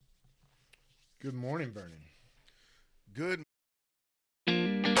Good morning, Vernon. Good.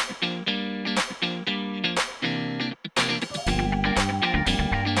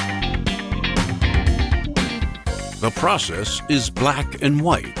 The process is black and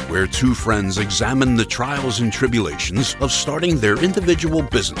white, where two friends examine the trials and tribulations of starting their individual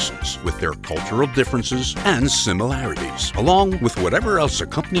businesses with their cultural differences and similarities, along with whatever else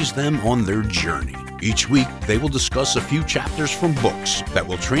accompanies them on their journey. Each week, they will discuss a few chapters from books that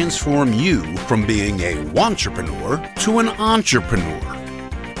will transform you from being a wantrepreneur to an entrepreneur.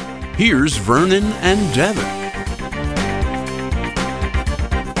 Here's Vernon and Devin.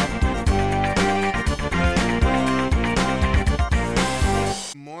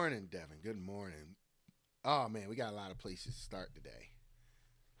 Good morning. Oh man, we got a lot of places to start today.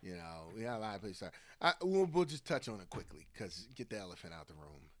 We got a lot of places to start. We'll just touch on it quickly because get the elephant out the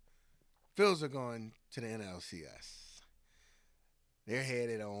room. Phils are going to the NLCS. They're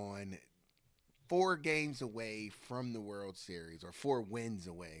headed on 4 games away from the World Series, or 4 wins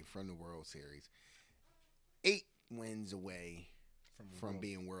away from the World Series. 8 wins away from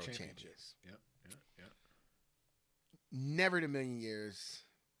being world champions. Yep. Never in a million years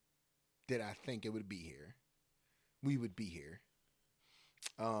did I think it would be here. We would be here.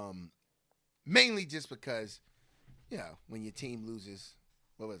 Mainly just because, when your team loses,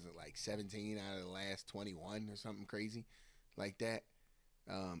 what was it, like 17 out of the last 21 or something crazy like that,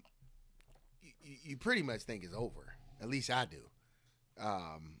 you pretty much think it's over. At least I do.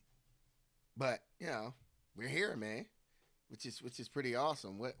 But, we're here, man, which is pretty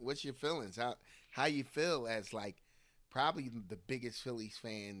awesome. What's your feelings? How you feel as, like, probably the biggest Phillies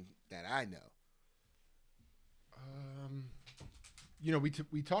fan that I know?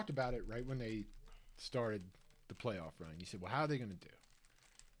 We talked about it right when they started the playoff run. You said, well, how are they going to do?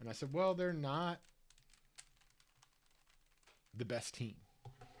 And I said, well, they're not the best team.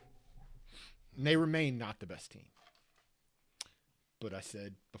 And they remain not the best team. But I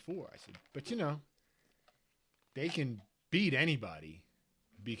said before, but they can beat anybody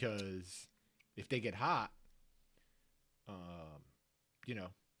because if they get hot,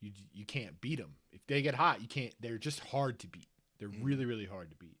 you can't beat them. If they get hot, you can't. They're just hard to beat. They're really, really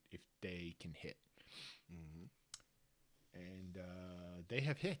hard to beat if they can hit. Mm-hmm. And they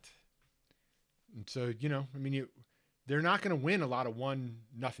have hit. And so, they're not going to win a lot of 1-0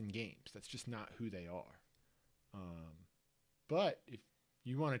 games. That's just not who they are. But if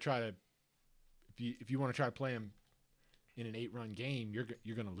you want to try to play them in an 8-run game,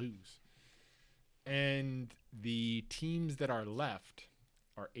 you're going to lose. And the teams that are left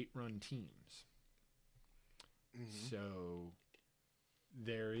are 8-run teams. Mm-hmm. So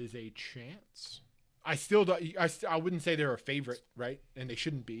there is a chance. I wouldn't say they're a favorite, right? And they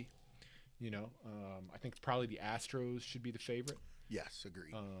shouldn't be. I think probably the Astros should be the favorite. Yes,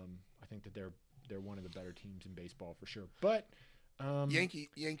 agreed. I think that they're one of the better teams in baseball for sure. But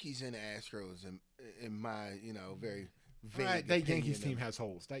Yankees and Astros in my very vague that Yankees team has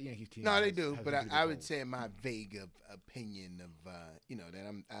holes. That Yankees team. No, they do. But I would say my vague opinion of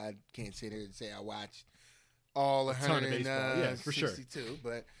that I can't sit here and say I watched all 162. For sure.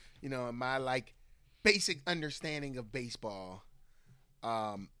 But in my basic understanding of baseball,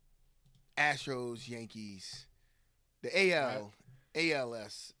 Astros, Yankees, the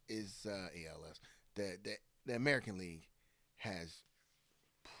ALS is ALS. The American League has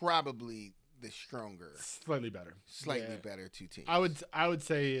probably the stronger, slightly better 2 teams. I would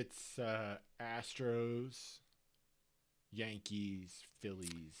say it's Astros, Yankees,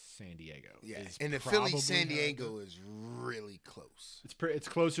 Phillies, San Diego. Yeah, and the Phillies San Diego is really close. It's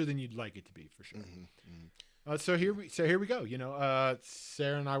closer than you'd like it to be for sure. Mm-hmm, mm-hmm. So here we go.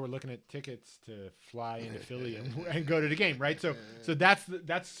 Sarah and I were looking at tickets to fly into Philly and go to the game, right? So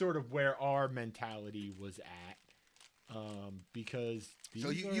that's sort of where our mentality was at, because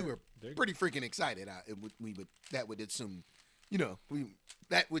you were pretty freaking excited. That would assume,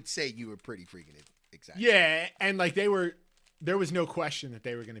 that would say you were pretty freaking excited. Yeah, and there was no question that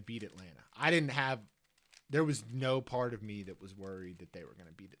they were going to beat Atlanta. There was no part of me that was worried that they were going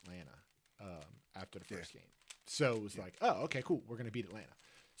to beat Atlanta after the first game. So it was like, oh, okay, cool. We're going to beat Atlanta.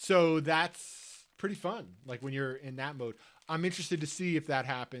 So that's pretty fun. Like when you're in that mode, I'm interested to see if that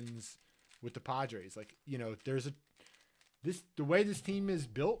happens with the Padres. The way this team is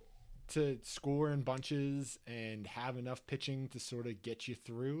built to score in bunches and have enough pitching to sort of get you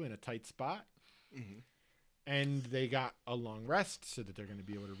through in a tight spot. Mm-hmm. And they got a long rest so that they're going to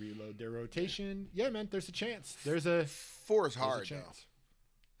be able to reload their rotation. Yeah, man, there's a chance. 4 is hard, though.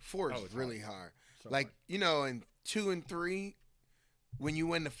 4 is really hard. So hard. In 2 and 3, when you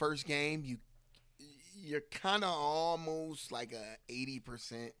win the first game, you're kind of almost like a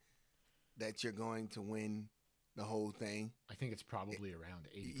 80% that you're going to win the whole thing? I think it's probably around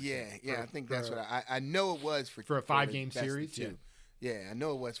 80%. Yeah. I think that's what I know it was for a 5-game best of series. two. Yeah, I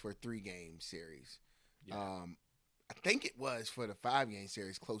know it was for a 3-game series. Yeah. I think it was for the 5-game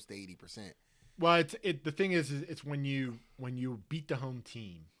series close to 80%. Well, the thing is it's when you beat the home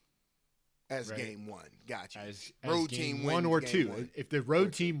team As right? game one. Gotcha. As road game team one wins or game two. one. If the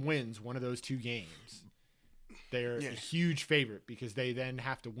road team wins one of those 2 games, they're a huge favorite because they then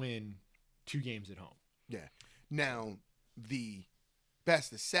have to win 2 games at home. Yeah. Now, the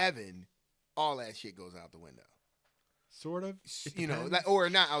best of 7, all that shit goes out the window. Sort of. You know, like, or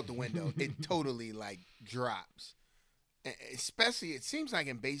not out the window. It totally like drops. Especially, it seems like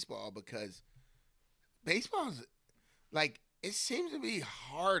in baseball, because baseball's like, it seems to be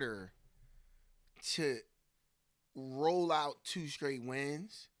harder to roll out 2 straight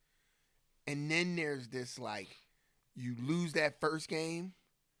wins. And then there's this like, you lose that first game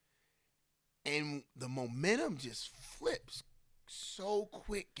and the momentum just flips so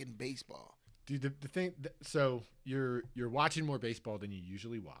quick in baseball. Dude, the thing. So you're watching more baseball than you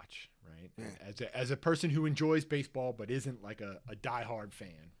usually watch, right? Yeah. As a person who enjoys baseball but isn't like a diehard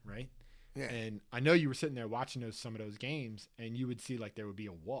fan, right? Yeah. And I know you were sitting there watching some of those games, and you would see like there would be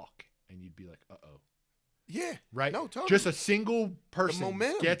a walk, and you'd be like, "Uh-oh." Yeah. Right. No, totally. Just a single person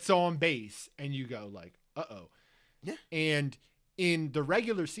momentum. gets on base, and you go like, "Uh-oh." Yeah. And in the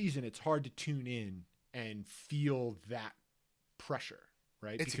regular season, it's hard to tune in and feel that pressure,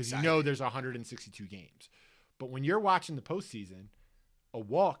 right? It's because exciting. you know there's 162 games. But when you're watching the postseason, a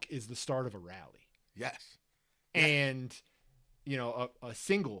walk is the start of a rally. Yes. And, you know, a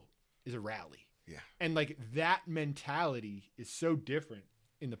single is a rally. Yeah. And like that mentality is so different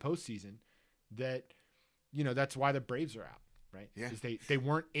in the postseason that, you know, that's why the Braves are out, right? Yeah. Because they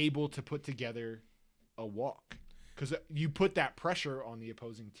weren't able to put together a walk. Because you put that pressure on the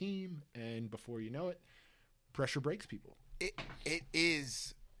opposing team, and before you know it, pressure breaks people. It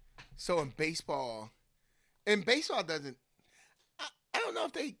is. So in baseball doesn't, I don't know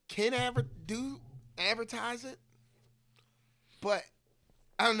if they can advertise it, but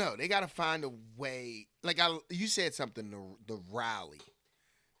I don't know. They got to find a way. Like you said something, the rally.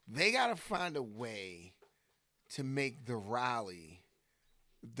 They got to find a way to make the rally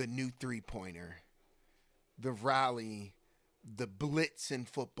the new 3-pointer, the rally, the blitz in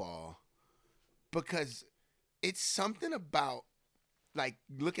football, because it's something about like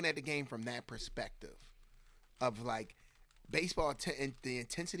looking at the game from that perspective of like baseball and the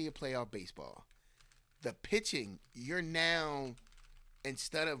intensity of playoff baseball, the pitching, you're now,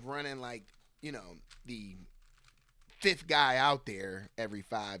 instead of running like, you know, the 5th guy out there every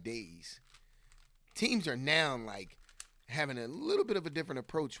 5 days, teams are now like having a little bit of a different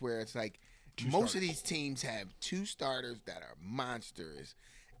approach where it's like most of these teams have 2 starters that are monsters.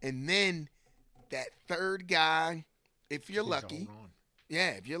 And then that 3rd guy, if you're lucky,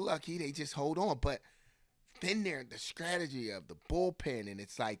 if you're lucky, they just hold on. But then there's the strategy of the bullpen, and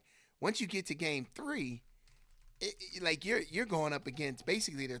it's like once you get to game 3, like you're going up against,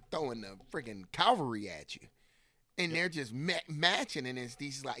 basically they're throwing the friggin' cavalry at you, and they're just matching, and it's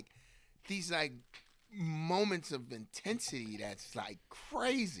these moments of intensity that's like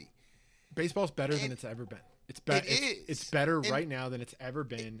crazy. Baseball's better than it's ever been. It's better. It's better right now than it's ever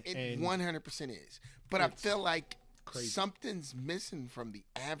been. It 100% is. But I feel like something's missing from the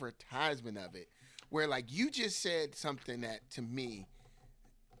advertisement of it, where like you just said something that to me,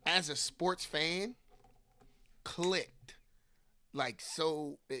 as a sports fan, clicked. Like,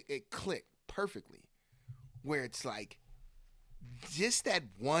 so it clicked perfectly, where it's like just that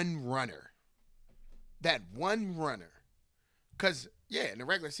one runner. Because, yeah, in the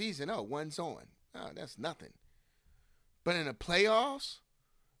regular season, one's on. Oh, that's nothing. But in the playoffs,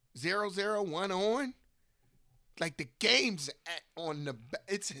 0-0, 1 on, like the game's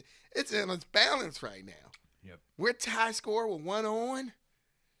it's in its balance right now. Yep. We're tie score with 1 on.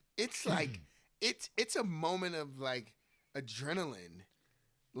 It's like it's a moment of like adrenaline.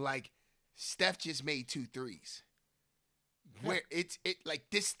 Like Steph just made 2 threes. Where it like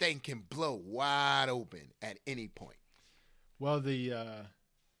this thing can blow wide open at any point. Well,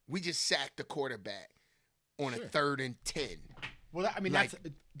 we just sacked the quarterback on a 3rd and 10. Well, I mean, like,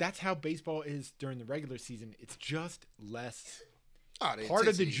 that's how baseball is during the regular season. It's just less. Part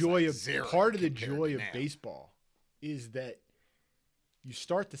of the joy of baseball is that you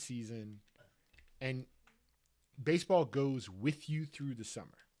start the season and baseball goes with you through the summer,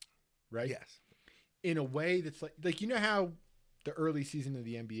 right? Yes. In a way that's like you know how the early season of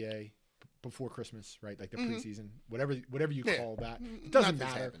the NBA before Christmas, right? Like the preseason, whatever you call that, it doesn't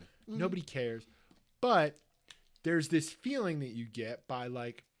matter. Nobody cares. But there's this feeling that you get by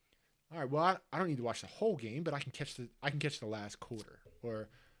like, all right, well, I don't need to watch the whole game, but I can catch the last quarter. Or,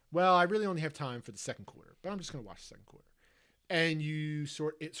 well, I really only have time for the second quarter, but I'm just going to watch the second quarter. And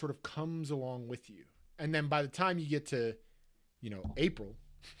it sort of comes along with you. And then by the time you get to, April,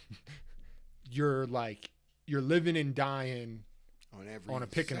 you're living and dying on a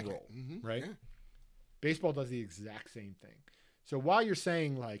pick and roll, right? Yeah. Baseball does the exact same thing. So while you're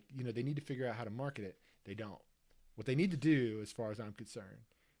saying they need to figure out how to market it, they don't. What they need to do, as far as I'm concerned,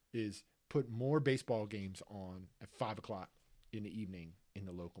 is put more baseball games on at 5:00 in the evening in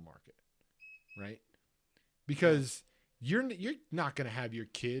the local market, right? Because you're not going to have your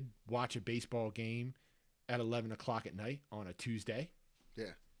kid watch a baseball game at 11 o'clock at night on a Tuesday.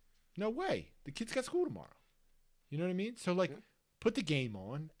 Yeah. No way. The kid's got school tomorrow. You know what I mean? So put the game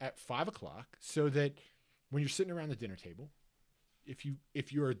on at 5:00 so that when you're sitting around the dinner table,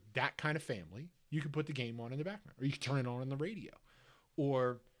 if you're that kind of family, you can put the game on in the background, or you can turn it on the radio,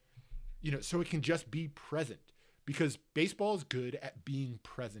 or so it can just be present, because baseball is good at being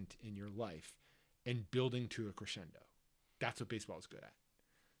present in your life and building to a crescendo. That's what baseball is good at.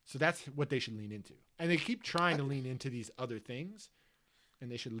 So that's what they should lean into. And they keep trying to lean into these other things,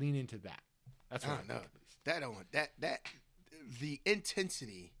 and they should lean into that. That's what I know. That the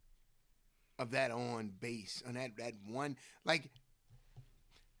intensity of that on base, on that one,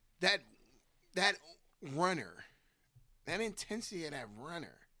 that runner, that intensity of that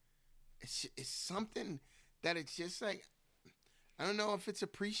runner, it's something that it's just I don't know if it's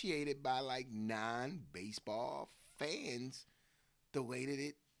appreciated by non-baseball fans the way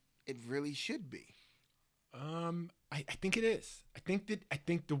that it really should be. I think it is. I think the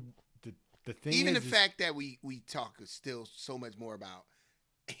thing even is, the fact that we talk still so much more about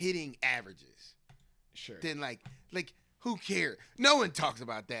hitting averages. Sure. Than who cares? No one talks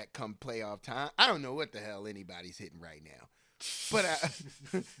about that come playoff time. I don't know what the hell anybody's hitting right now.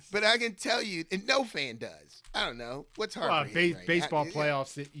 But I can tell you, and no fan does. I don't know. What's hard baseball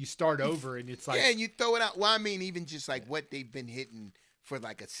playoffs, you start over and it's and you throw it out. Well, I mean, even just what they've been hitting for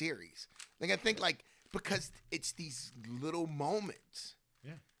a series. I think because it's these little moments.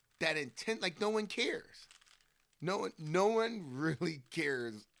 Yeah. That intent, no one cares. No one really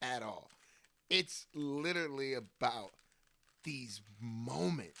cares at all. It's literally about these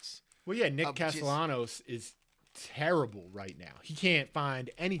moments. Well, yeah, Nick Castellanos is terrible right now. He can't find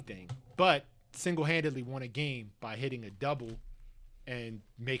anything, but single-handedly won a game by hitting a double and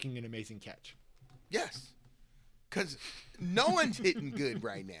making an amazing catch. Yes, because no one's hitting good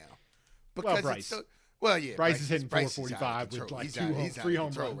right now. Because Bryce. Bryce is hitting 445 with 3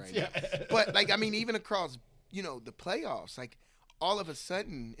 home runs. Right now. But even across the playoffs, all of a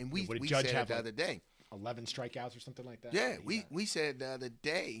sudden, and we said it the other day, 11 strikeouts or something like that. Yeah, we said the other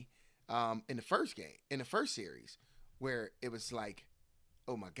day in the first game, in the first series, where it was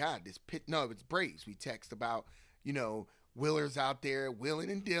oh my God, this pitch. No, it was Braves. We text about Willer's out there wheeling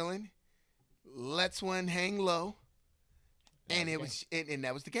and dealing, lets one hang low, and it was and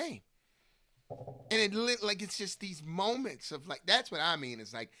that was the game. And it it's just these moments of that's what I mean.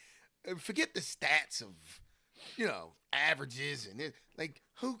 It's forget the stats of averages and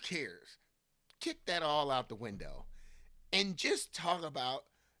who cares? Kick that all out the window, and just talk about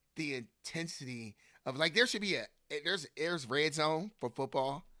the intensity of there should be there's red zone for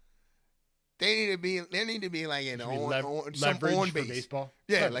football. There need to be an on base for baseball.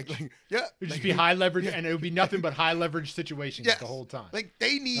 Yeah, yeah. It would just be high leverage, and it would be nothing but high leverage situations the whole time.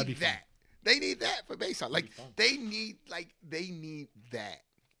 They need that. They need that for baseball. They need that.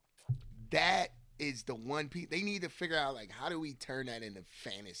 That is the one piece. They need to figure out how do we turn that into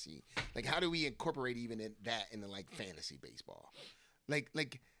fantasy? How do we incorporate even that into fantasy baseball?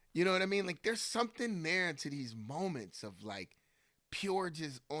 You know what I mean? There's something there to these moments of pure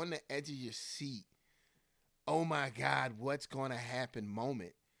just on the edge of your seat. Oh my God, what's going to happen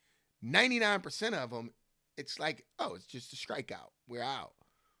moment. 99% of them, it's it's just a strikeout. We're out.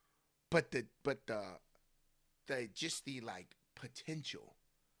 But the potential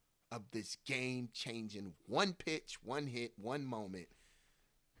of this game changing one pitch, one hit, one moment,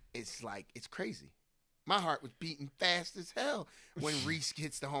 it's crazy. My heart was beating fast as hell when Reese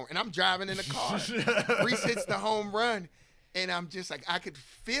hits the home, and I'm driving in a car. Reese hits the home run, and I'm just I could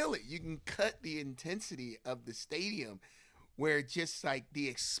feel it. You can cut the intensity of the stadium, where just the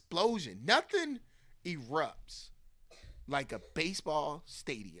explosion, nothing erupts like a baseball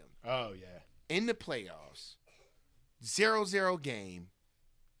stadium. Oh, yeah. In the playoffs, 0-0 game,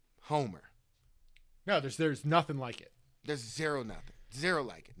 homer. No, there's nothing like it. There's zero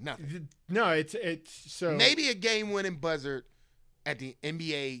like it. Nothing. No, it's so. Maybe a game-winning buzzer at the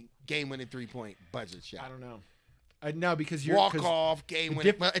NBA game-winning 3-point buzzer shot. I don't know. No, because you're walk off game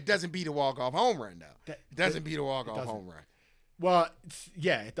winning. diff- Well, it doesn't beat a walk off home run though. It doesn't beat a walk off doesn't. home run. Well,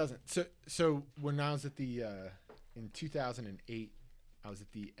 it doesn't. So when I was at the in 2008, I was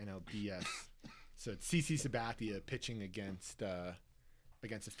at the NLDS. So it's CC Sabathia pitching against the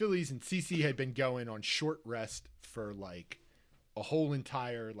Phillies, and CC had been going on short rest for like a whole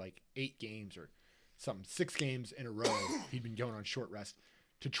entire like 8 games or something, 6 games in a row. He'd been going on short rest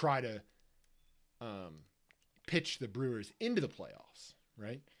to try to pitch the Brewers into the playoffs,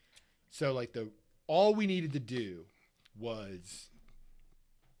 right? So like all we needed to do was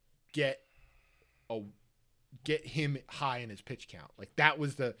get him high in his pitch count. Like that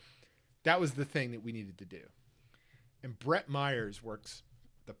was the thing that we needed to do. And Brett Myers works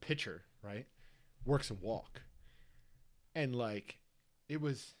the pitcher, right? Works a walk. And like it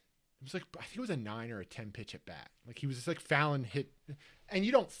was like I think it was a 9 or a 10 pitch at bat. Like he was just like fouling hit, and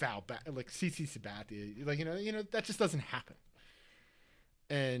you don't foul back like CC Sabathia. Like you know that just doesn't happen.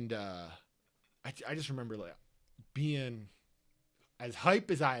 And I just remember like being as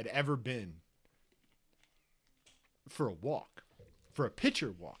hype as I had ever been for a walk, for a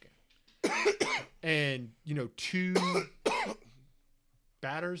pitcher walking. And, 2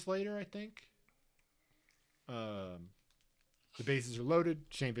 batters later, I think, the bases are loaded.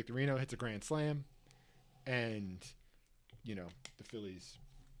 Shane Victorino hits a grand slam. And, the Phillies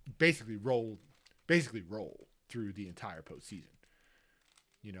basically roll through the entire postseason.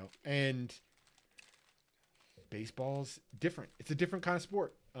 And baseball's different. It's a different kind of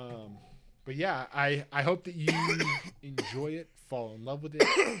sport. But yeah, I hope that you enjoy it, fall in love with it,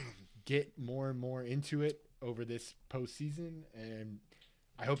 get more and more into it over this postseason. And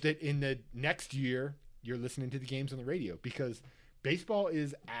I hope that in the next year, you're listening to the games on the radio, because baseball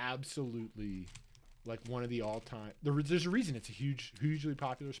is absolutely like one of the all-time. There's a reason it's a hugely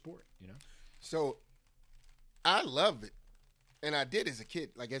popular sport, So I love it. And I did as a kid.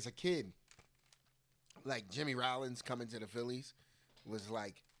 Like as a kid, like Jimmy Rollins coming to the Phillies was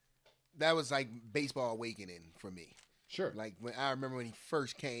like, that was like baseball awakening for me. Sure. Like when I remember when he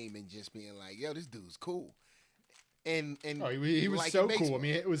first came and just being like, yo, this dude's cool. And he was so cool. I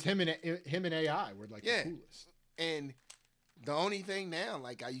mean, it was him and AI were like the coolest. And the only thing now,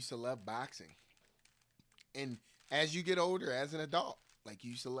 like I used to love boxing. And as you get older, as an adult, like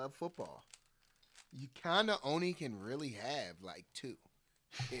you used to love football. You kind of only can really have like 2,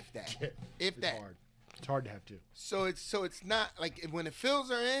 if that. If it's that. Hard. It's hard to have 2. So it's not like when the Phils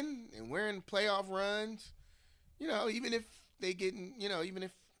are in and we're in playoff runs, even if they get, even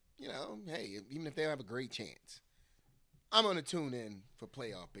if they have a great chance, I'm gonna tune in for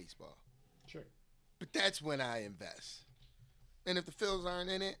playoff baseball. Sure. But that's when I invest. And if the Phils aren't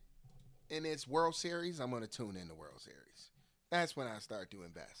in it, and it's World Series, I'm gonna tune in to World Series. That's when I start to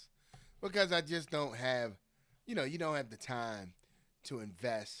invest. Because I just don't have, you don't have the time to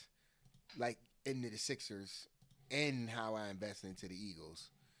invest like into the Sixers and how I invest into the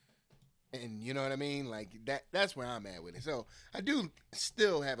Eagles. And you know what I mean? Like that's where I'm at with it. So I do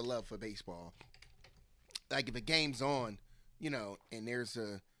still have a love for baseball. Like if a game's on, and there's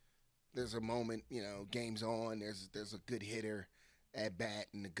a moment, game's on, there's a good hitter at bat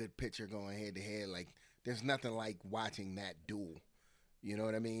and a good pitcher going head to head. Like there's nothing like watching that duel. You know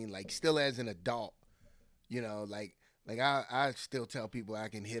what I mean? Like still as an adult, like I still tell people I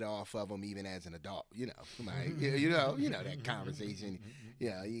can hit off of them even as an adult. That conversation.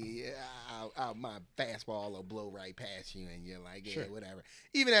 My fastball will blow right past you, and you're like, yeah, sure. Whatever.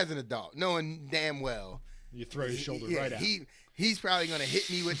 Even as an adult, knowing damn well, you throw your shoulder right out. He's probably gonna hit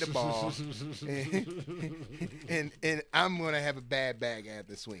me with the ball, and I'm gonna have a bad bag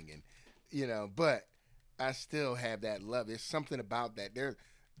after swinging, But I still have that love. There's something about that.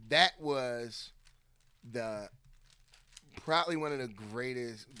 That was probably one of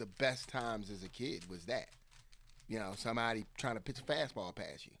the best times as a kid was that. Somebody trying to pitch a fastball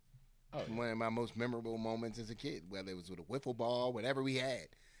past you. Oh, yeah. One of my most memorable moments as a kid, whether it was with a wiffle ball, whatever we had,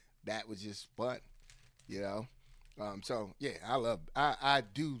 that was just fun. So yeah, I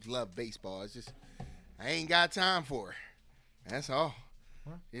do love baseball. It's just I ain't got time for it. That's all.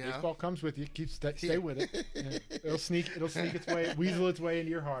 Well, baseball comes with you. Stay with it. Yeah. It'll sneak its way, weasel its way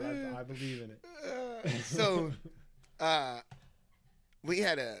into your heart. I believe in it. So, we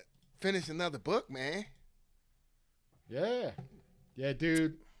had to finish another book, man. Yeah,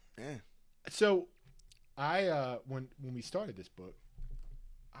 dude. Yeah. So, I when we started this book,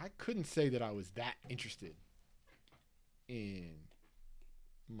 I couldn't say that I was that interested in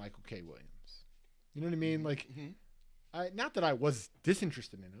Michael K. Williams. You know what I mean? Like. Mm-hmm. Not that I was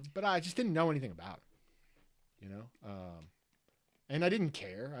disinterested in him, but I just didn't know anything about him, and I didn't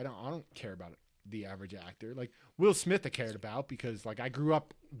care. I don't care about the average actor. Like Will Smith I cared about because like I grew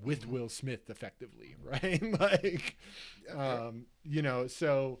up with Will Smith effectively, right? Like you know,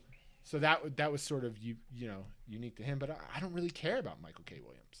 so that was sort of you know, unique to him, but I don't really care about Michael K.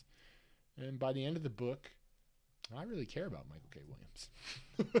 Williams. And by the end of the book, I really care about Michael K. Williams.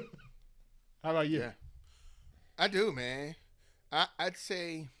 How about you? Yeah. I do, man. I'd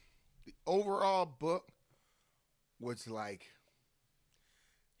say the overall book was like,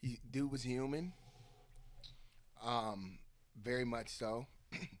 dude was human. Very much so.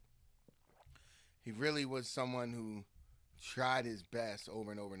 He really was someone who tried his best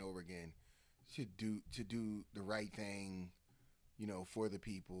over and over and over again to do the right thing, you know, for the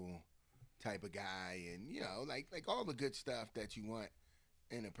people type of guy, and you know, like all the good stuff that you want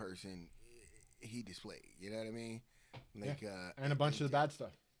in a person, he displayed. You know what I mean? Like and a bunch of the bad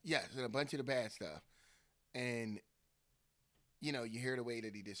stuff. Yes, and a bunch of the bad stuff. And you know, you hear the way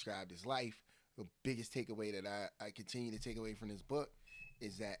that he described his life. The biggest takeaway that I continue to take away from this book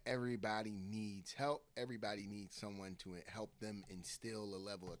is that everybody needs help. Everybody needs someone to help them instill a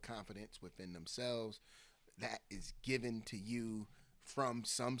level of confidence within themselves that is given to you from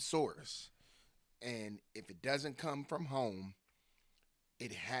some source. And if it doesn't come from home,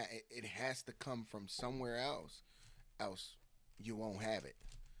 it has to come from somewhere else you won't have it.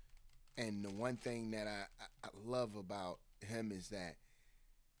 And the one thing that I love about him is that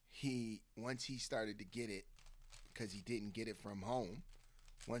once he started to get it, because he didn't get it from home,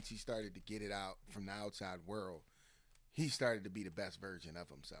 once he started to get it out from the outside world, he started to be the best version of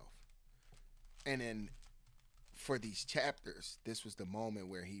himself. And then for these chapters, this was the moment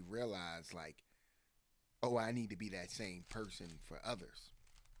where he realized, like, oh, I need to be that same person for others.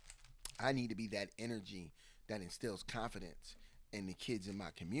 I need to be that energy that instills confidence in the kids in my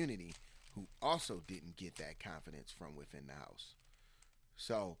community who also didn't get that confidence from within the house.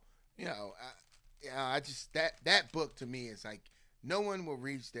 So, you know, I just, that book to me is like, no one will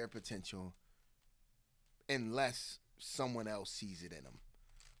reach their potential unless someone else sees it in them.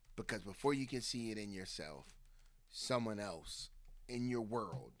 Because before you can see it in yourself, someone else in your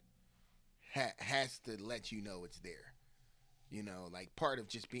world has to let you know it's there. You know, like part of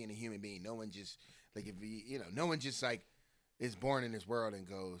just being a human being. No one just, like, if you know, no one just like is born in this world and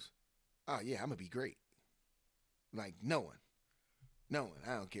goes, oh yeah, I'm gonna be great. Like no one.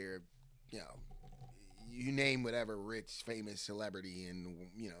 I don't care. You know, you name whatever rich, famous celebrity and,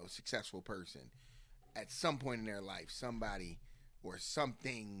 you know, successful person. At some point in their life, somebody or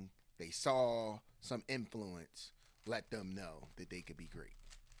something they saw, some influence, let them know that they could be great.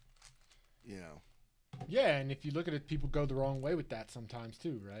 You know. Yeah, and if you look at it, people go the wrong way with that sometimes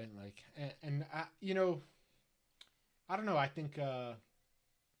too, right? Like, and I, you know, I don't know. I think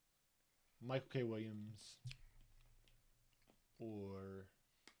Michael K. Williams or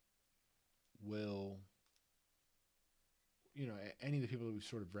Will, you know, any of the people that we've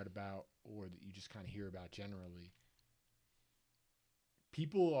sort of read about or that you just kind of hear about generally,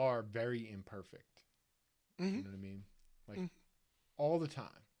 people are very imperfect. Mm-hmm. You know what I mean? Like all the time.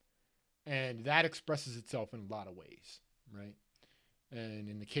 And that expresses itself in a lot of ways, right? And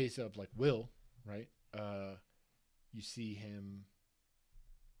in the case of like Will, right? You see him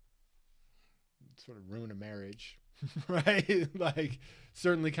sort of ruin a marriage, right? Like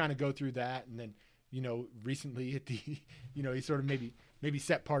certainly kind of go through that. And then, you know, recently at the, you know, he sort of maybe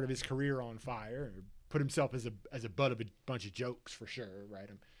set part of his career on fire or put himself as a butt of a bunch of jokes for sure, right?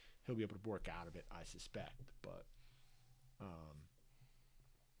 He'll be able to work out of it, I suspect. But,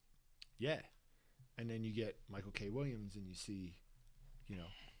 yeah. And then you get Michael K. Williams and you see, you know,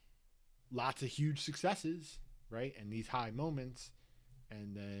 lots of huge successes, right? And these high moments.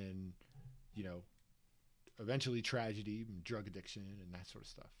 And then, you know, eventually tragedy and drug addiction and that sort of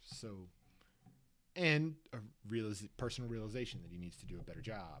stuff. So, and a personal realization that he needs to do a better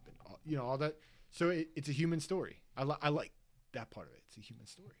job and all, you know, all that. So it's a human story. I like that part of it. It's a human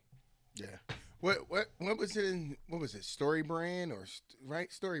story. Yeah. What was it in, what was it? Story Brand or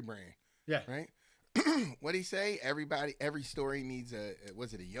right? Story Brand. Yeah. Right. What'd he say? Every story needs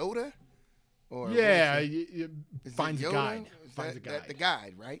was it a Yoda? Or yeah. finds a guide. Finds a guide. The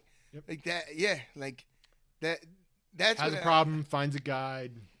guide, right? Yep. Like that. Yeah. Like that. That's has a problem. Finds a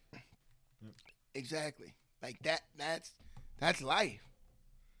guide. Yep. Exactly. Like that. That's life.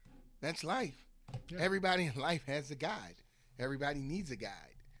 That's life. Yeah. Everybody in life has a guide. Everybody needs a guide.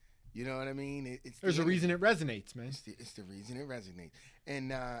 You know what I mean? There's a reason it resonates, man. It's the reason it resonates.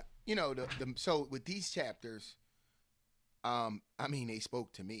 And, you know, so with these chapters, I mean, they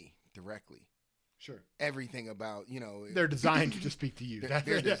spoke to me directly. Sure. Everything about, you know. They're designed to speak to you.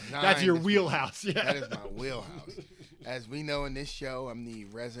 That's your wheelhouse. Yeah. That is my wheelhouse. As we know in this show, I'm the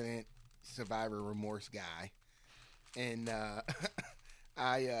resident survivor remorse guy, and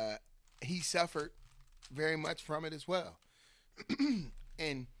I he suffered very much from it as well.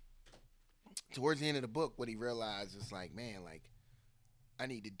 And towards the end of the book, what he realized is like, man, like I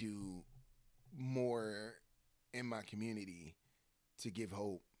need to do more in my community to give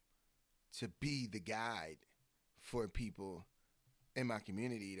hope, to be the guide for people in my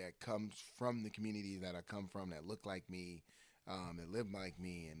community that comes from the community that I come from, that look like me, that live like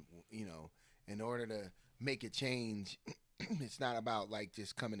me. And, you know, in order to make a change, it's not about like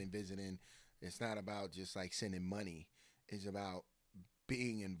just coming and visiting. It's not about just like sending money. It's about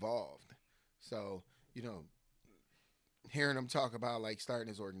being involved. So, you know, hearing him talk about like starting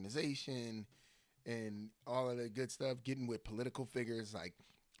his organization and all of the good stuff, getting with political figures, like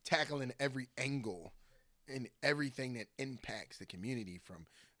tackling every angle and everything that impacts the community, from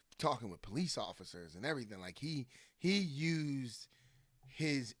talking with police officers and everything. Like he used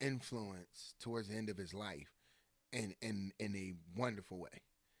his influence towards the end of his life in a wonderful way,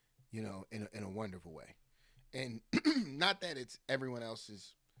 you know, in a wonderful way. And not that it's everyone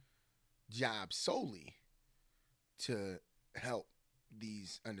else's job solely to help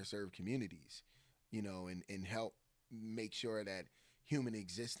these underserved communities, you know, and help make sure that human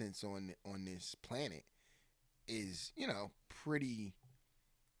existence on this planet is, you know, pretty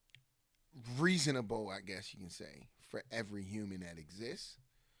reasonable, I guess you can say, for every human that exists.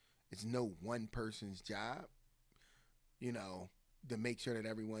 It's no one person's job, you know, to make sure that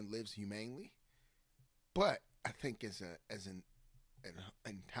everyone lives humanely. But I think as an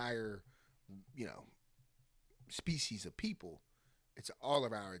entire, you know, species of people, it's all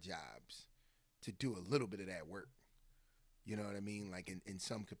of our jobs to do a little bit of that work. You know what I mean? Like in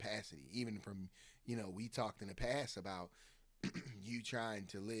some capacity, even from, you know, we talked in the past about you trying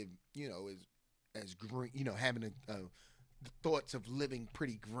to live, you know, as green, you know, having the thoughts of living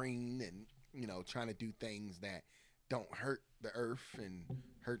pretty green, and, you know, trying to do things that don't hurt the earth and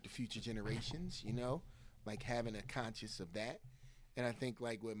hurt the future generations, you know, like having a conscience of that. And I think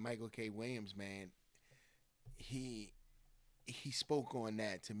like with Michael K. Williams, man, he spoke on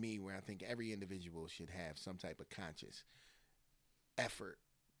that to me, where I think every individual should have some type of conscious effort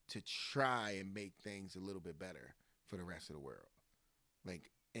to try and make things a little bit better for the rest of the world.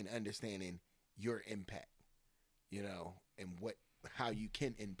 Like, and understanding your impact, you know, and how you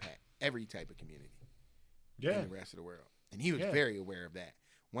can impact every type of community in the rest of the world. And he was very aware of that.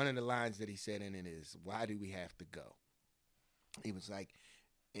 One of the lines that he said in it is, "Why do we have to go?" He was like,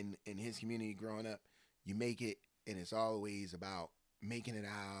 in his community growing up, you make it, and it's always about making it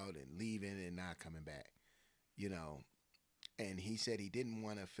out and leaving and not coming back, you know. And he said he didn't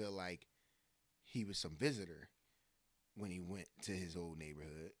want to feel like he was some visitor when he went to his old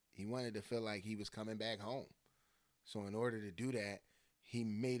neighborhood. He wanted to feel like he was coming back home. So in order to do that, he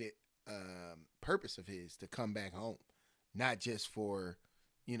made it a purpose of his to come back home, not just for,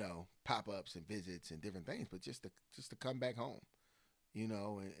 you know, pop-ups and visits and different things, but just to come back home, you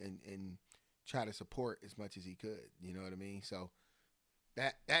know, and try to support as much as he could. You know what I mean? So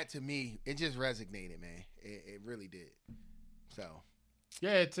that to me, it just resonated, man. It really did. So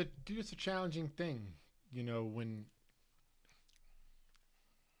yeah, it's a challenging thing, you know, when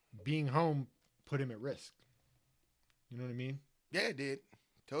being home put him at risk. You know what I mean? Yeah, it did.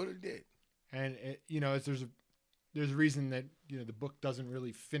 Totally did. And you know, there's a reason that, you know, the book doesn't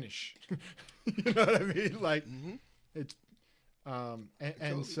really finish. You know what I mean? Like it's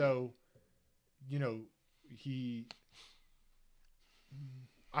and so, you know,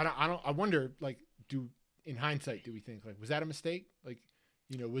 I wonder, like, in hindsight, do we think, like, was that a mistake? Like,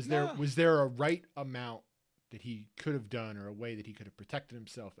 you know, was there a right amount that he could have done, or a way that he could have protected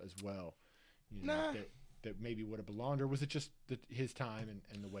himself as well? You know, that maybe would have belonged, or was it just his time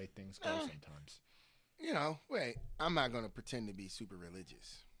and the way things go sometimes? You know, wait, I'm not going to pretend to be super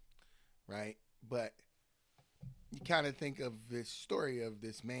religious, right? But you kind of think of this story of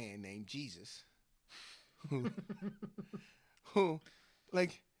this man named Jesus, who,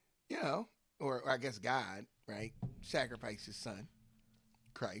 like, you know, or I guess God, right, sacrificed his son,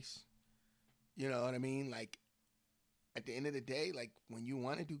 Christ. You know what I mean? Like, at the end of the day, like, when you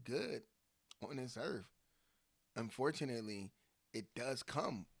want to do good on this earth, unfortunately, it does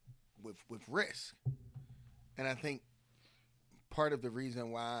come with risk. And I think part of the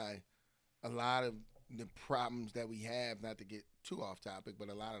reason why a lot of the problems that we have, not to get too off topic, but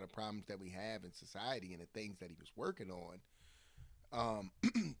a lot of the problems that we have in society and the things that he was working on,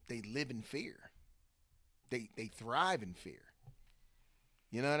 they live in fear. They thrive in fear.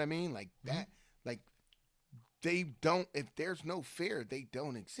 You know what I mean? Like that, like they don't, if there's no fear, they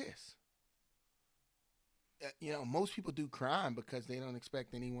don't exist. most people do crime because they don't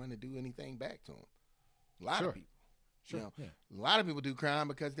expect anyone to do anything back to them. A lot of people. Sure. A lot of people do crime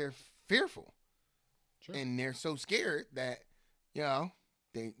because they're fearful. Sure. And they're so scared that,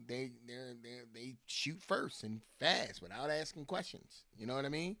 they shoot first and fast without asking questions. You know what I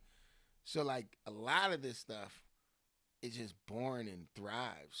mean? So like a lot of this stuff is just born and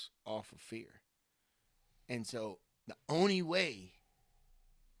thrives off of fear. And so the only way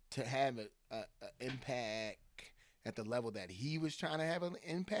to have an impact at the level that he was trying to have an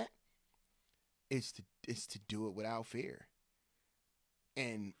impact is to do it without fear.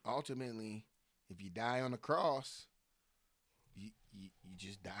 And ultimately, if you die on the cross, you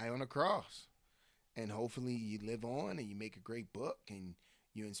just die on the cross. And hopefully you live on and you make a great book and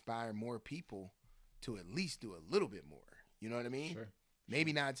you inspire more people to at least do a little bit more. You know what I mean? Sure.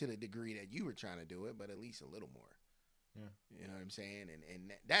 Maybe not to the degree that you were trying to do it, but at least a little more. Yeah. You know what I'm saying?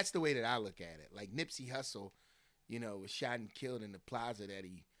 And that's the way that I look at it. Like Nipsey Hussle, was shot and killed in the plaza that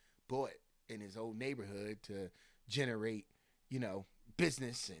he bought in his old neighborhood to generate,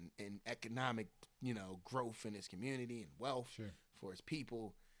 business and economic, growth in his community and wealth for his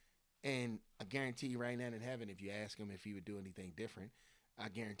people. And I guarantee you right now in heaven, if you ask him if he would do anything different, I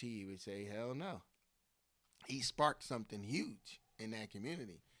guarantee he would say, hell no. He sparked something huge in that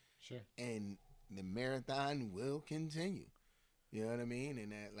community. Sure. And the marathon will continue. You know what I mean?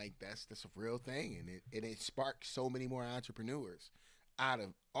 And that's a real thing. And it sparked so many more entrepreneurs out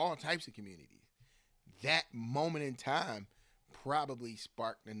of all types of communities. That moment in time probably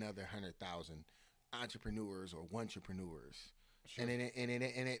sparked another 100,000 entrepreneurs or entrepreneurs. Sure. And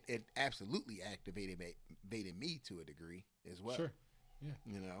it absolutely activated me to a degree as well. Sure.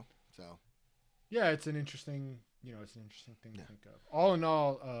 Yeah. So. Yeah, it's an interesting thing to think of. All in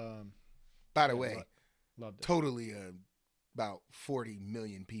all, by the way, loved it. Totally about 40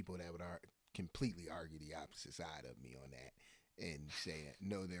 million people that would completely argue the opposite side of me on that and say that,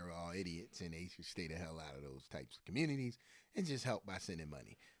 no, they're all idiots and they should stay the hell out of those types of communities and just help by sending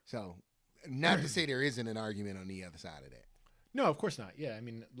money. So not to say there isn't an argument on the other side of that. No, of course not. Yeah, I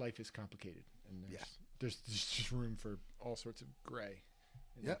mean, life is complicated, and there's just room for all sorts of gray.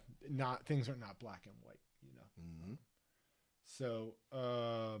 Things are not black and white, Mm-hmm. So,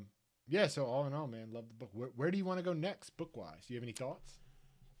 so all in all, man, love the book. Where do you want to go next, book wise? Do you have any thoughts?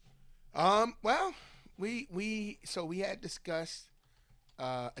 Well, we had discussed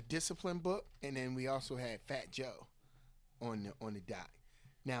a discipline book, and then we also had Fat Joe on the dock.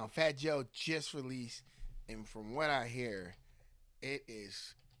 Now, Fat Joe just released, and from what I hear, it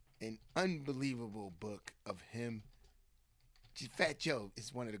is an unbelievable book of him. Fat Joe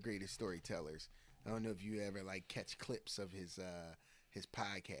is one of the greatest storytellers. I don't know if you ever catch clips of his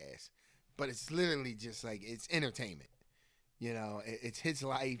podcast, but it's literally just it's entertainment. It's his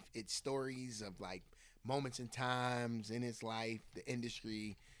life. It's stories of moments and times in his life, the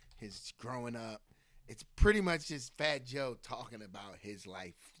industry, his growing up. It's pretty much just Fat Joe talking about his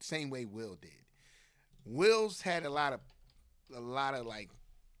life, same way Will did. Will's had a lot of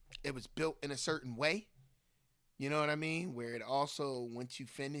it was built in a certain way. You know what I mean? Where it also, once you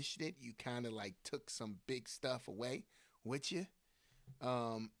finished it, you kind of took some big stuff away with you.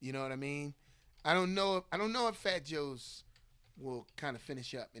 You know what I mean? I don't know if Fat Joe's will kind of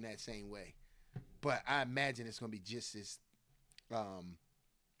finish up in that same way, but I imagine it's gonna be just as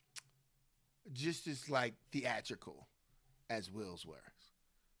theatrical as Will's was.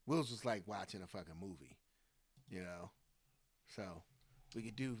 Will's was like watching a fucking movie, So we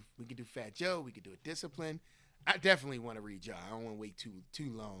could do Fat Joe. We could do a discipline. I definitely want to read y'all. I don't want to wait too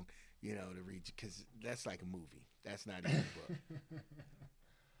long, to read, because that's like a movie. That's not even a book.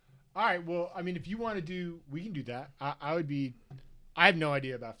 All right. Well, I mean, if you want to do, we can do that. I have no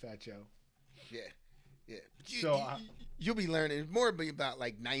idea about Fat Joe. Yeah. So you'll be learning more about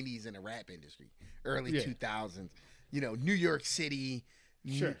 90s in the rap industry, early 2000s. New York City,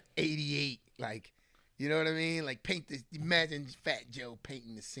 sure. 88, you know what I mean? Imagine Fat Joe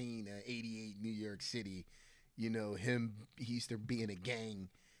painting the scene of 88 New York City. He used to be in a gang,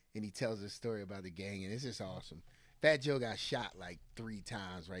 and he tells a story about the gang, and it's just awesome. Fat Joe got shot 3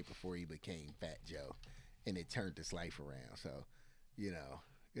 times right before he became Fat Joe, and it turned his life around. So,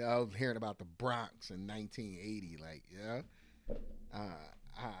 I was hearing about the Bronx in 1980,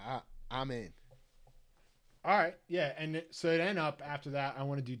 I'm in. All right, yeah, and so then up after that, I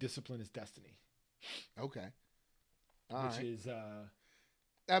want to do Discipline is Destiny. Okay. Which is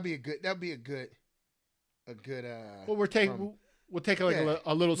that'd be a good well, we'll take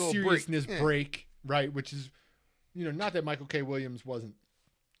a little seriousness break, right? Which is, not that Michael K. Williams wasn't.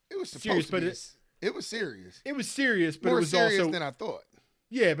 It was serious, but it was serious. It was serious, but more it was serious also than I thought.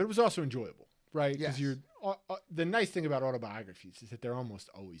 Yeah, but it was also enjoyable right? Because Yes. the nice thing about autobiographies is that they're almost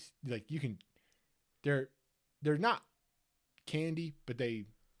always like they're not candy, but they're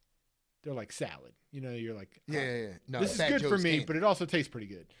like salad. You're like, Yeah. No, this is Fat good for Joe's me, candy. but it also tastes pretty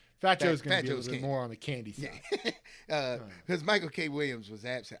good. Fat Joe's going Fat to be a Joe's little bit candy. more on the candy side. Because Michael K. Williams was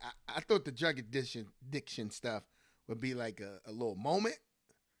absent. I thought the drug addiction stuff would be like a little moment,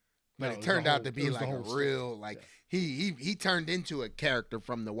 but No, it was turned the out whole- to be it was the like a whole story. real like he turned into a character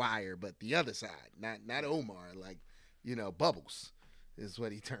from The Wire, but the other side, not Omar, like Bubbles is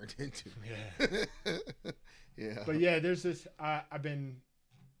what he turned into. Yeah. Yeah. But yeah, there's this. I've been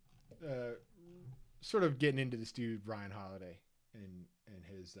sort of getting into this dude Ryan Holiday and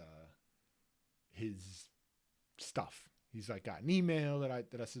his stuff. He's like got an email that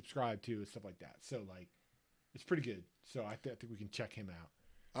I subscribe to and stuff like that. So like, it's pretty good. So I think we can check him out.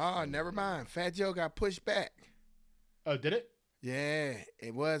 Oh, never mind. Fat Joe got pushed back. Oh, did it? Yeah,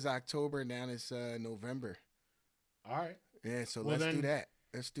 it was October. Now it's November. All right. Yeah, so Well, let's do then- that.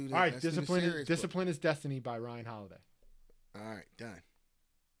 Let's do that. All right. Let's do the Discipline. serious book. Discipline is Destiny by Ryan Holiday. All right, done.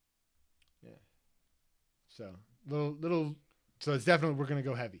 Yeah. So little. So it's definitely we're gonna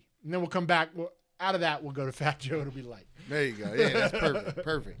go heavy, and then we'll come back. Out of that, we'll go to Fat Joe. It'll be light. There you go. Yeah, that's perfect.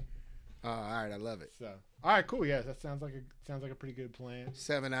 Perfect. All right, I love it. So all right, cool. Yeah, that sounds like a pretty good plan.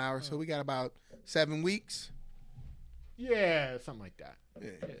 7 hours. So we got about 7 weeks. Yeah, something like that.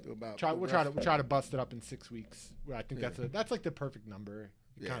 Yeah. do about We'll try to bust it up in 6 weeks. Well, I think that's like the perfect number.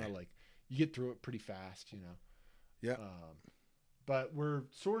 Kind of like you get through it pretty fast, Yeah. But we're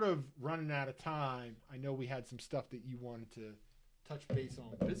sort of running out of time. I know we had some stuff that you wanted to touch base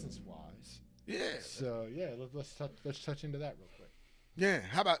on business wise. Yeah. So yeah, let's touch into that real quick. Yeah.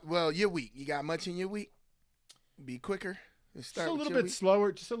 How about your week? You got much in your week? Be quicker. Let's Just start a with little your bit week.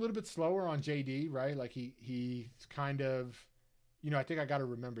 slower. Just a little bit slower on JD, right? Like he's kind of, I think I got to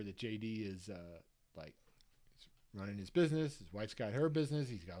remember that JD is like he's running his business. His wife's got her business.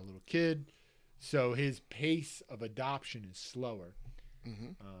 He's got a little kid, so his pace of adoption is slower.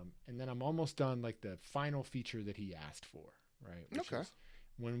 Mm-hmm. And then I'm almost done like the final feature that he asked for, right? Which Okay. is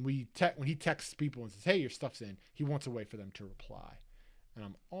when he texts people and says, "Hey, your stuff's in," he wants a way for them to reply. And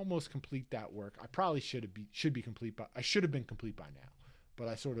I'm almost complete that work. I probably should be complete, but I should have been complete by now. But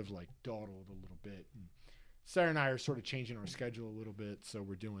I sort of like dawdled a little bit. And Sarah and I are sort of changing our schedule a little bit, so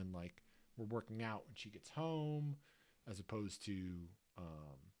we're doing like we're working out when she gets home, as opposed to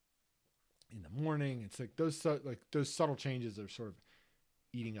in the morning. It's like those subtle changes are sort of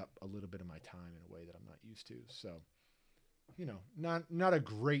eating up a little bit of my time in a way that I'm not used to. So, not a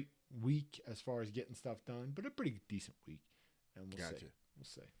great week as far as getting stuff done, but a pretty decent week. And we'll Gotcha. see. We'll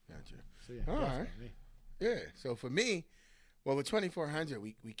see. Gotcha. So yeah, All that's right. on me. Yeah. So for me, well, with 2400,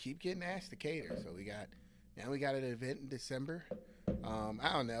 we keep getting asked to cater. So we got an event in December.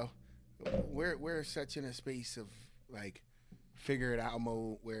 I don't know. We're such in a space of like figure it out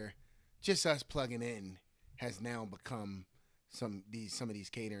mode where just us plugging in has now become some of these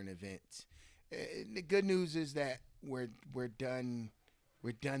catering events. The good news is that we're done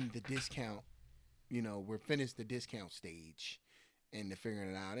the discount. We're finished the discount stage and the figuring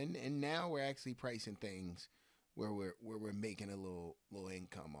it out, and now we're actually pricing things where we're making a little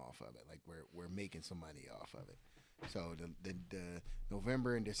income off of it, like we're making some money off of it. So the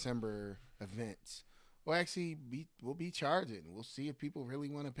November and December events we'll be charging. We'll see if people really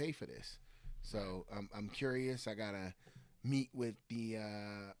want to pay for this. So I'm curious. I gotta meet with the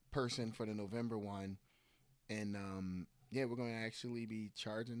person for the November one, and we're going to actually be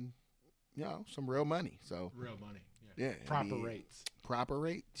charging some real money. So Real money. yeah, Proper rates. proper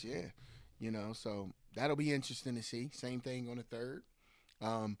rates. Yeah, so that'll be interesting to see. Same thing on the third.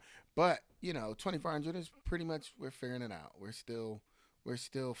 But 2400 is pretty much we're figuring it out. We're still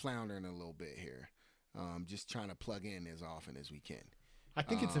floundering a little bit here. Just trying to plug in as often as we can. I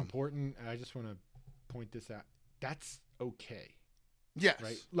think it's important. And I just want to point this out. That's okay. Yes,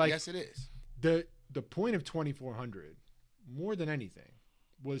 Right? Like- yes, it is. The point of 2400, more than anything,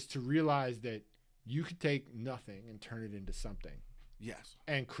 was to realize that you could take nothing and turn it into something Yes,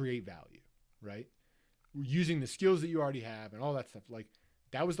 and create value, right? Using the skills that you already have and all that stuff. Like,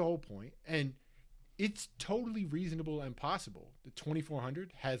 that was the whole point. And it's totally reasonable and possible that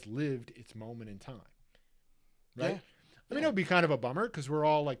 2400 has lived its moment in time, right? Yeah. I mean, it would be kind of a bummer because we're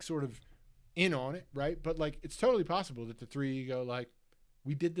all like sort of in on it, right? But like, it's totally possible that the three go like,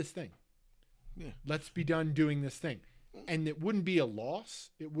 we did this thing. Yeah. Let's be done doing this thing. And it wouldn't be a loss.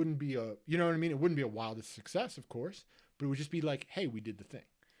 It wouldn't be a, you know what I mean? It wouldn't be a wildest success, of course, but it would just be like, hey, we did the thing.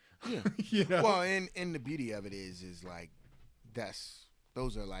 Yeah. Well, and the beauty of it is like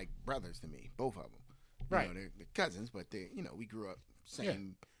those are like brothers to me, both of them. Right. They're cousins, but we grew up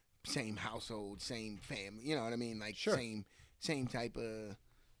same same household, same family. You know what I mean? Like Sure. same type of.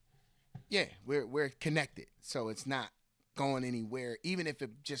 Yeah, we're connected, so it's not going anywhere. Even if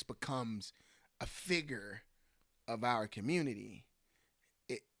it just becomes a figure of our community,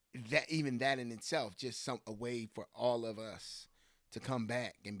 that in itself just a way for all of us to come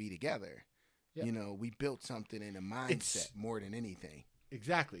back and be together. Yep. You know, we built something in a mindset more than anything.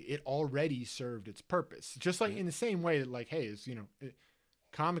 Exactly. It already served its purpose. Just like in the same way that, like, hey, it's, you know,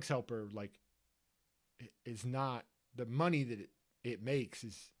 Comics Helper, like, is not, the money that it makes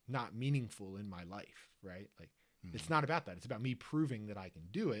is not meaningful in my life, right? Like, it's not about that. It's about me proving that I can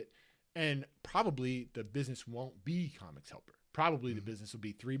do it. And probably the business won't be Comics Helper. Probably the business will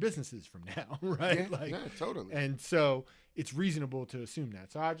be 3 businesses from now, right? Yeah, totally. And so it's reasonable to assume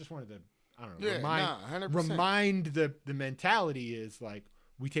that. So I just wanted to, I don't know, Yeah, 100%. remind the mentality is like,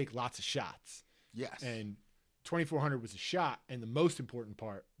 we take lots of shots. Yes. And 2400 was a shot, and the most important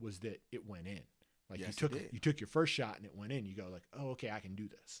part was that it went in. Like, Yes, you took your first shot and it went in. You go like, oh, okay, I can do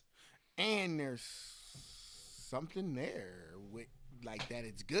this. And there's something there with like that.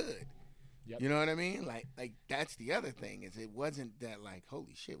 It's good. Yep. You know what I mean? Like that's the other thing is it wasn't that like,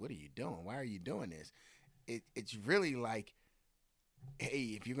 holy shit, what are you doing? Why are you doing this? It's really like,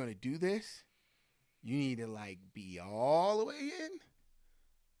 hey, if you're gonna do this, you need to like be all the way in,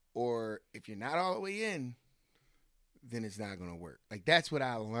 or if you're not all the way in, then it's not gonna work. Like that's what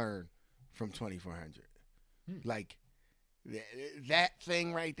I learned from 2400. Like that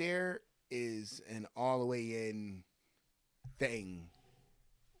thing right there is an all the way in thing.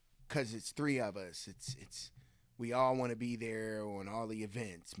 Cause it's 3 of us. It's we all want to be there on all the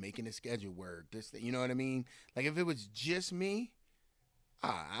events, making the schedule work. You know what I mean? Like if it was just me,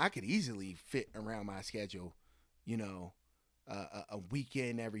 I could easily fit around my schedule. You know, a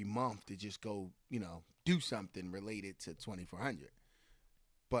weekend every month to just go, you know, do something related to 2400.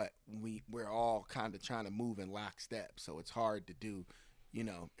 But we're all kind of trying to move in lockstep, so it's hard to do. You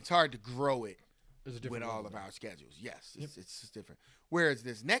know, it's hard to grow it with all of our schedules. Yes, it's just different. Whereas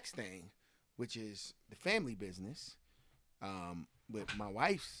this next thing, which is the family business, with my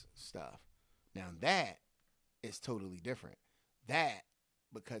wife's stuff, now that is totally different. That,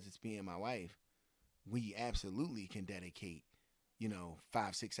 because it's me and my wife, we absolutely can dedicate, you know,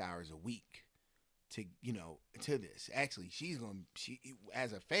 5-6 hours a week to, you know, to this. Actually, she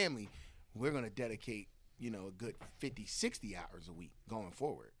as a family, we're going to dedicate, you know, a good 50-60 hours a week going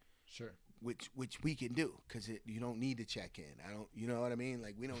forward. Sure. Which we can do, because you don't need to check in. You know what I mean?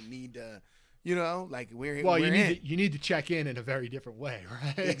 Like we don't need to, you know, like we're you need to check in a very different way,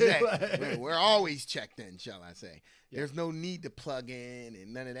 right? Exactly. we're always checked in, shall I say? Yeah. There's no need to plug in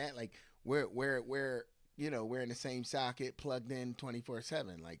and none of that. Like we're you know, we're in the same socket, plugged in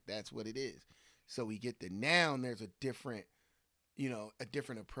 24/7. Like that's what it is. So we get the now. And there's a different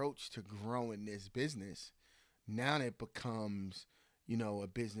approach to growing this business. Now that it becomes, you know, a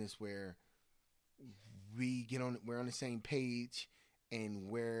business where we're on the same page, and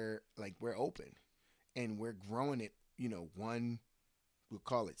we're open, and we're growing it. You know, we'll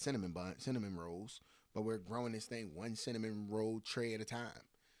call it cinnamon rolls, but we're growing this thing one cinnamon roll tray at a time.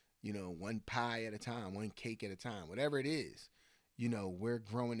 You know, one pie at a time, one cake at a time, whatever it is. You know, we're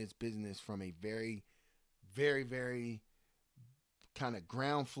growing this business from a very, very, very kind of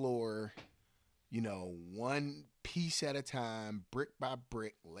ground floor. You know, one piece at a time, brick by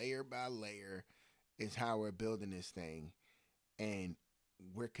brick, layer by layer, is how we're building this thing. And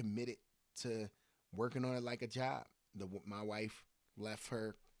we're committed to working on it like a job. My wife left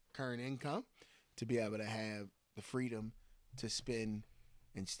her current income to be able to have the freedom to spend,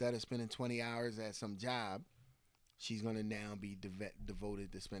 instead of spending 20 hours at some job, she's going to now be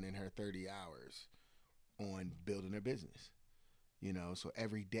devoted to spending her 30 hours on building her business. You know, so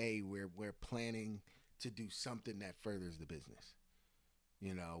every day we're planning to do something that furthers the business.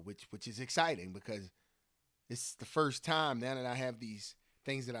 You know, which is exciting, because it's the first time now that I have these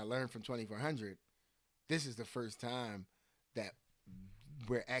things that I learned from 2400. This is the first time that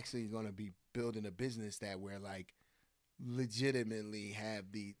we're actually going to be building a business that we're like legitimately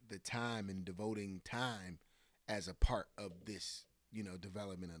have the time and devoting time as a part of this, you know,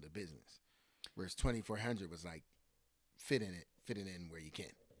 development of the business. Whereas 2400 was like fitting in where you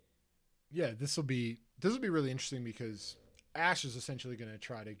can. Yeah, this will be really interesting, because Ash is essentially going to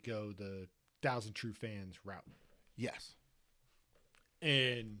try to go the 1,000 True Fans route. Yes.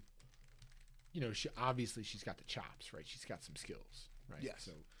 And, you know, she's got the chops, right? She's got some skills, right? Yes.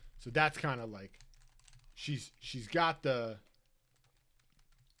 So that's kind of like, she's done the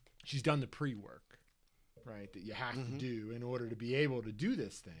pre-work, right? That you have to do in order to be able to do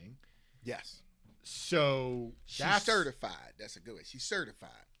this thing. Yes. So She's certified. That's a good way. She's certified.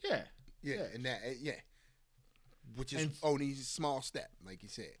 Yeah. Yeah. And that, which is And- only a small step, like you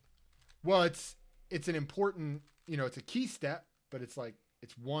said. Well, it's an important, it's a key step, but it's like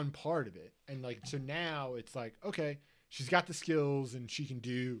it's one part of it. And like so now it's like, okay, she's got the skills and she can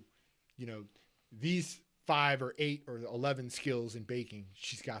do, these 5 or 8 or 11 skills in baking.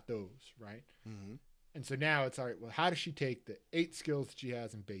 She's got those, right? Mm-hmm. And so now it's all right, well, how does she take the 8 skills that she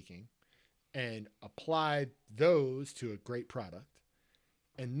has in baking and apply those to a great product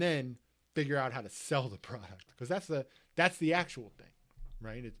and then figure out how to sell the product? Because that's the actual thing,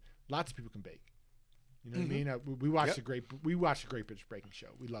 right? Lots of people can bake. You know what I mean? We watched the Great British Baking Show.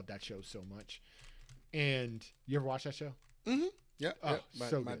 We love that show so much. And you ever watch that show? Mm-hmm. Yep. Oh,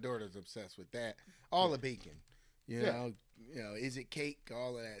 My daughter's obsessed with that. All the baking. You know, is it cake?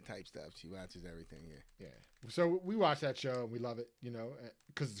 All of that type stuff. She watches everything. Yeah. So we watch that show and we love it,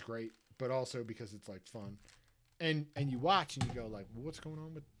 because it's great, but also because it's like fun. And you watch and you go like, well, what's going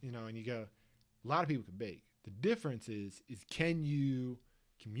on with, and you go, a lot of people can bake. The difference is can you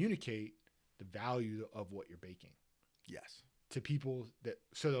communicate the value of what you're baking? Yes. To people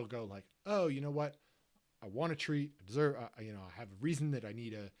so they'll go like, oh, you know what? I want a treat, I deserve, I have a reason that I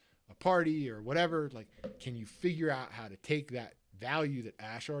need a party or whatever. Like, can you figure out how to take that value that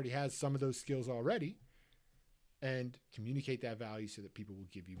Ash already has, some of those skills already, and communicate that value so that people will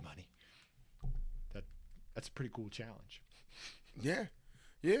give you money? That's a pretty cool challenge. Yeah,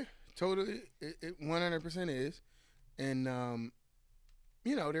 totally. It 100% is, and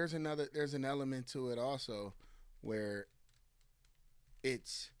there's an element to it also where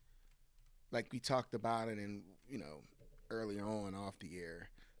it's like we talked about it and earlier on off the air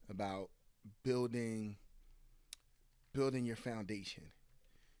about building your foundation.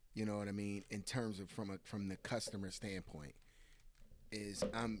 You know what I mean? In terms of from the customer standpoint, is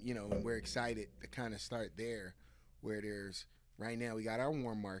we're excited to kind of start there, where there's right now we got our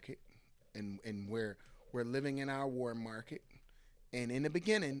warm market, and we're living in our warm market, and in the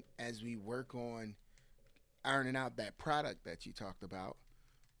beginning as we work on ironing out that product that you talked about,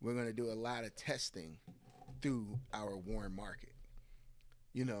 we're going to do a lot of testing through our warm market,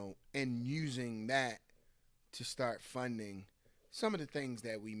 and using that to start funding some of the things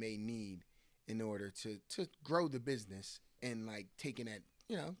that we may need in order to grow the business and like taking that,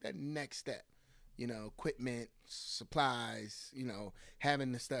 that next step, equipment, supplies,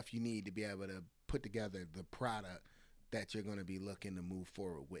 having the stuff you need to be able to put together the product that you're going to be looking to move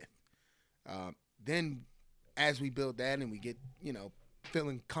forward with. Then as we build that and we get,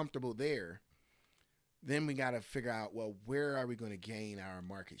 feeling comfortable there, then we got to figure out, well, where are we going to gain our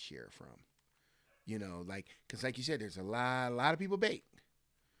market share from? Because like you said, there's a lot of people bake.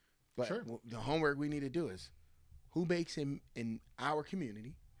 But Sure. The homework we need to do is who bakes in our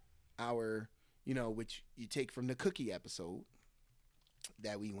community, which you take from the cookie episode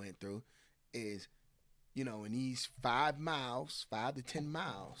that we went through, is, in these 5 to 10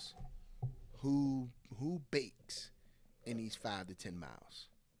 miles, who bakes in these 5 to 10 miles.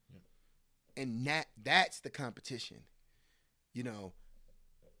 Yeah. And that's the competition.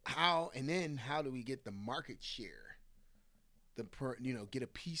 How do we get the market share? Get a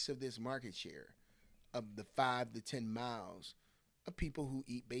piece of this market share of the 5 to 10 miles of people who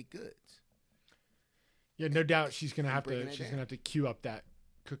eat baked goods. Yeah, no doubt she's gonna have to queue up that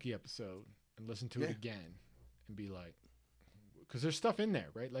cookie episode and listen to it again and be like, because there's stuff in there,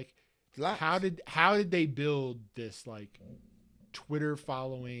 right? Like, lots. how did they build this like Twitter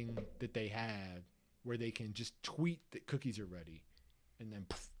following that they have, where they can just tweet that cookies are ready, and then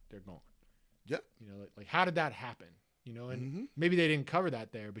poof, they're gone. Yep. Like how did that happen? And maybe they didn't cover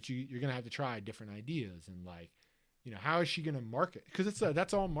that there, but you're gonna have to try different ideas and like, how is she gonna market? Because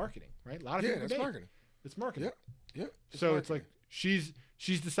that's all marketing, right? A lot of people that's marketing. It's marketing. Yeah. So it's like she's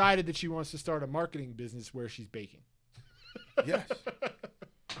decided that she wants to start a marketing business where she's baking. Yes.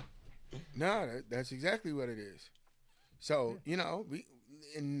 No, that's exactly what it is. So we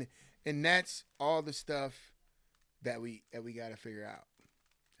and that's all the stuff that we got to figure out.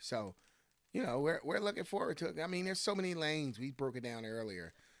 So we're looking forward to it. I mean, there's so many lanes. We broke it down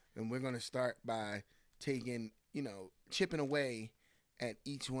earlier, and we're going to start by taking chipping away at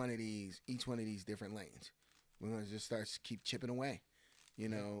each one of these different lanes. We're going to just keep chipping away,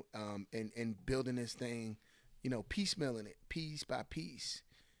 and building this thing, piecemealing it piece by piece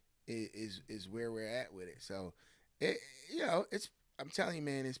is where we're at with it. So I'm telling you,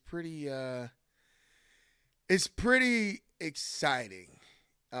 man, it's pretty exciting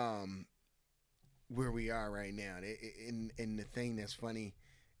where we are right now. And the thing that's funny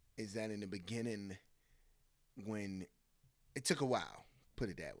is that in the beginning, when it took a while, put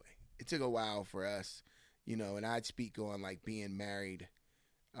it that way, it took a while for us, you know, and I'd speak on like being married,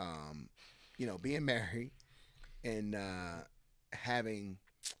 being married and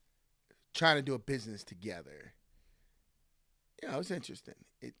trying to do a business together. You know, it's interesting.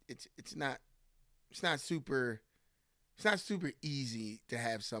 It's not super easy to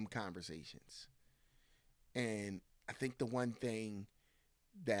have some conversations. And I think the one thing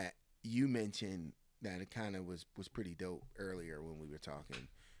that you mentioned that it kind of was pretty dope earlier when we were talking,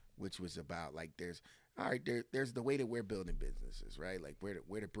 which was about like there's the way that we're building businesses, right? Like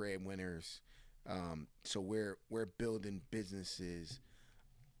we're the breadwinners. So we're building businesses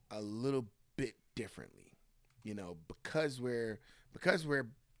a little bit differently, you know, because we're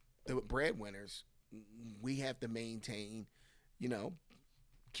the breadwinners. We have to maintain, you know,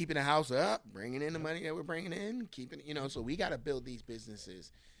 keeping the house up, bringing in the money that we're bringing in, keeping, you know, so we got to build these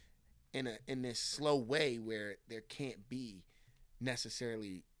businesses in this slow way where there can't be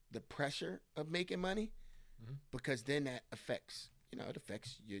necessarily the pressure of making money, because then that affects, you know, it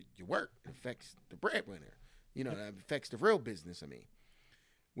affects your work, it affects the breadwinner, you know, it affects the real business. I mean,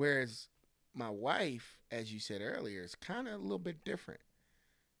 whereas my wife, as you said earlier, is kind of a little bit different.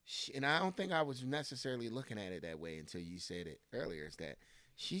 And I don't think I was necessarily looking at it that way until you said it earlier, is that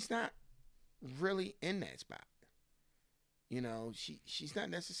she's not really in that spot. You know, she's not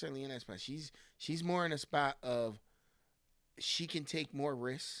necessarily in that spot. She's more in a spot of she can take more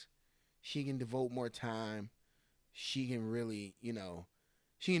risks. She can devote more time. She can really, you know,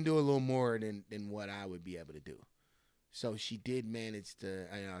 she can do a little more than what I would be able to do. So she did manage to,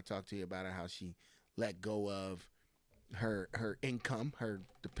 you know, I talked to you about how she let go of her income, her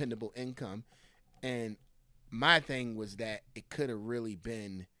dependable income. And my thing was that it could have really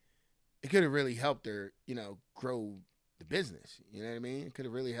helped her, you know, grow the business. You know what I mean? It could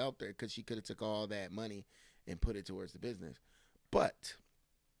have really helped her because she could have took all that money and put it towards the business. But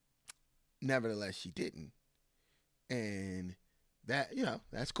nevertheless, she didn't. And that, you know,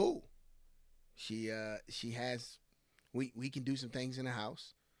 that's cool. She has, we can do some things in the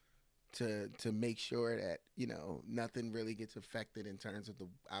house to make sure that, you know, nothing really gets affected in terms of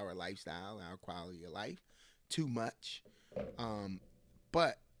our lifestyle, our quality of life too much.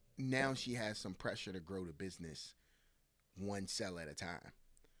 But now she has some pressure to grow the business one cell at a time.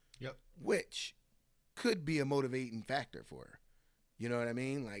 Yep. Which could be a motivating factor for her. You know what I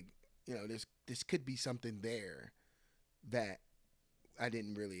mean? Like, you know, this could be something there that I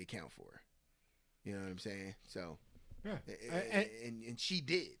didn't really account for. You know what I'm saying? So, yeah. And she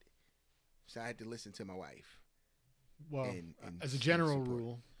did. So I had to listen to my wife. Well, and as a general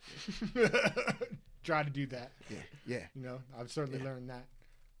rule, try to do that. Yeah. You know, I've certainly learned that.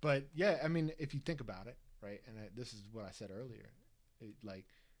 But yeah, I mean, if you think about it, right, and this is what I said earlier, like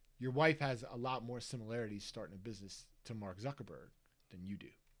your wife has a lot more similarities starting a business to Mark Zuckerberg than you do,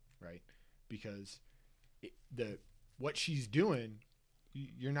 right? Because what she's doing,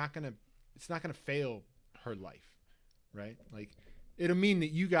 it's not gonna fail her life, right? Like it'll mean that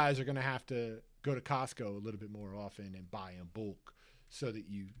you guys are gonna have to go to Costco a little bit more often and buy in bulk so that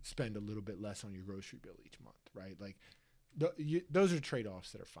you spend a little bit less on your grocery bill each month, right? Like those are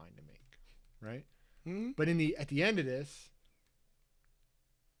trade-offs that are fine to make, right? Mm-hmm. But at the end of this,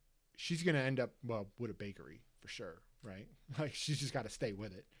 she's gonna end up with a bakery for sure, right? Like she's just got to stay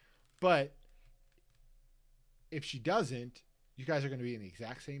with it. But if she doesn't, you guys are going to be in the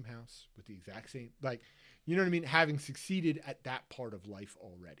exact same house with the exact same, like, you know what I mean? Having succeeded at that part of life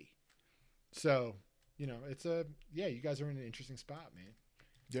already. So, you know, you guys are in an interesting spot, man.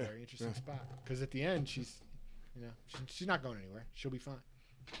 Yeah. Very interesting spot. Because at the end, she's not going anywhere. She'll be fine.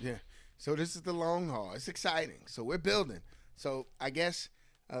 Yeah. So this is the long haul. It's exciting. So we're building. So I guess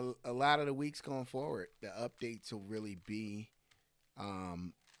a lot of the weeks going forward, the updates will really be,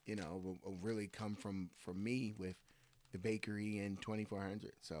 will really come from me with the bakery and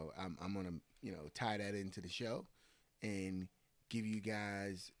 2400. So I'm gonna, you know, tie that into the show and give you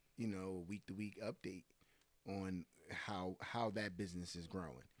guys, you know, week to week update on how that business is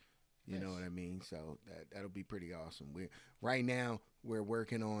growing. You know what I mean? So that'll be pretty awesome. Right now we're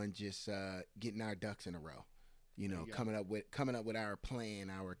working on just getting our ducks in a row. You know, coming up with our plan,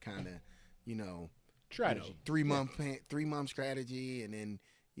 our kind of, you know, strategy, 3 month plan, 3 month strategy, and then,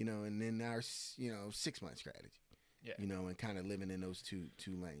 you know, and then our, you know, 6 month strategy. Yeah. You know, and kind of living in those two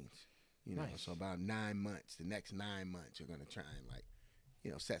lanes. You know, so about 9 months. The next 9 months, you're gonna try and, like,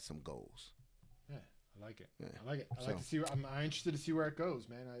 you know, set some goals. Yeah, I like it. Yeah. I like it. I like to see. I'm interested to see where it goes,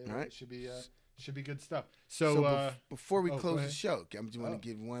 man. It should be good stuff. So before we close the show, I just want to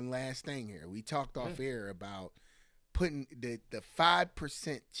give one last thing here. We talked off air about putting the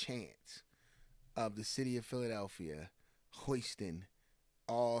 5% chance of the city of Philadelphia hoisting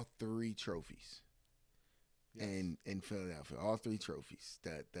all 3 trophies. Yes. In Philadelphia, all 3 trophies.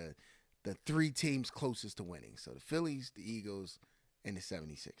 The 3 teams closest to winning. So the Phillies, the Eagles, and the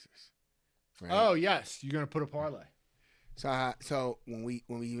 76ers. Right? Oh yes, you're gonna put a parlay. So when we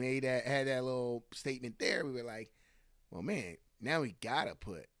had that little statement there, we were like, well, man, now we gotta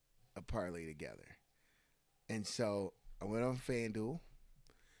put a parlay together. And so I went on FanDuel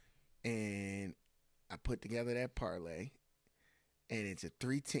and I put together that parlay, and it's a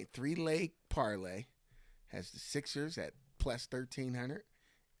 3-leg parlay. Has the Sixers at plus 1,300,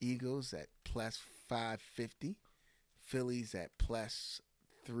 Eagles at plus 550, Phillies at plus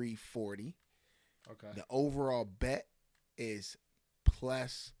 340. Okay. The overall bet is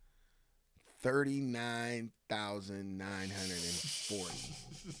plus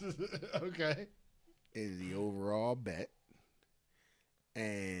 39,940. Okay. Is the overall bet,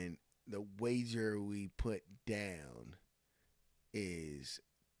 and the wager we put down is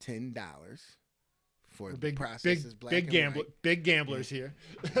 $10 for the process is black and white. Big gamblers here.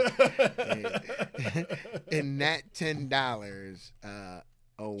 And that $10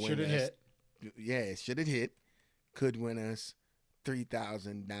 Should have hit. Yeah, it should have hit. Could win us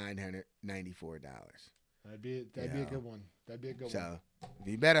 $3,994. That'd be a good one. That'd be a good one. So if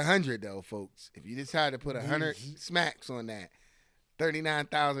you bet 100 though, folks, if you decide to put 100 smacks on that,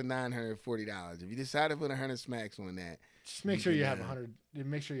 $39,940. If you decide to put 100 smacks on that, just make sure you have 100.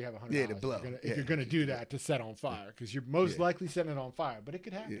 Make sure you have 100. Yeah, to blow. If you're gonna do that, to set on fire, because you're most likely setting it on fire, but it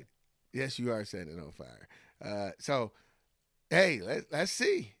could happen. Yeah. Yes, you are setting it on fire. So, hey, let's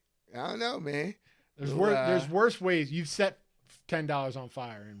see. I don't know, man. There's worse ways. You've set $10 on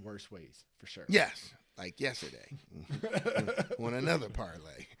fire in worse ways, for sure. Yes, like yesterday on another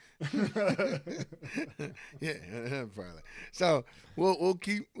parlay. Yeah, another parlay. So we'll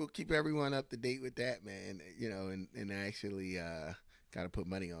keep everyone up to date with that, man. You know, and I actually got to put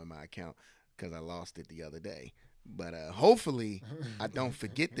money on my account because I lost it the other day. But hopefully I don't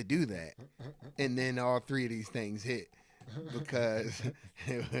forget to do that, and then all 3 of these things hit. Because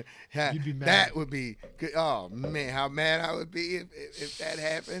You'd be mad. That would be good. Oh man, how mad I would be if that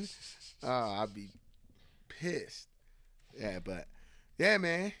happened. Oh, I'd be pissed. Yeah, but yeah,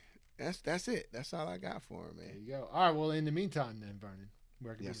 man, that's it. That's all I got for him, There man. you go. All right. Well, in the meantime, then, Vernon,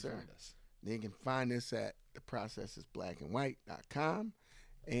 where can Yes, people sir. find us? They can find us at theprocessisblackandwhite.com,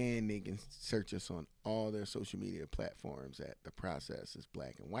 and they can search us on all their social media platforms at The Process is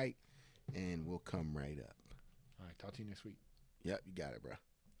Black and White, and we'll come right up. All right. Talk to you next week. Yep, you got it, bro.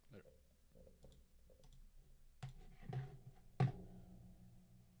 Later.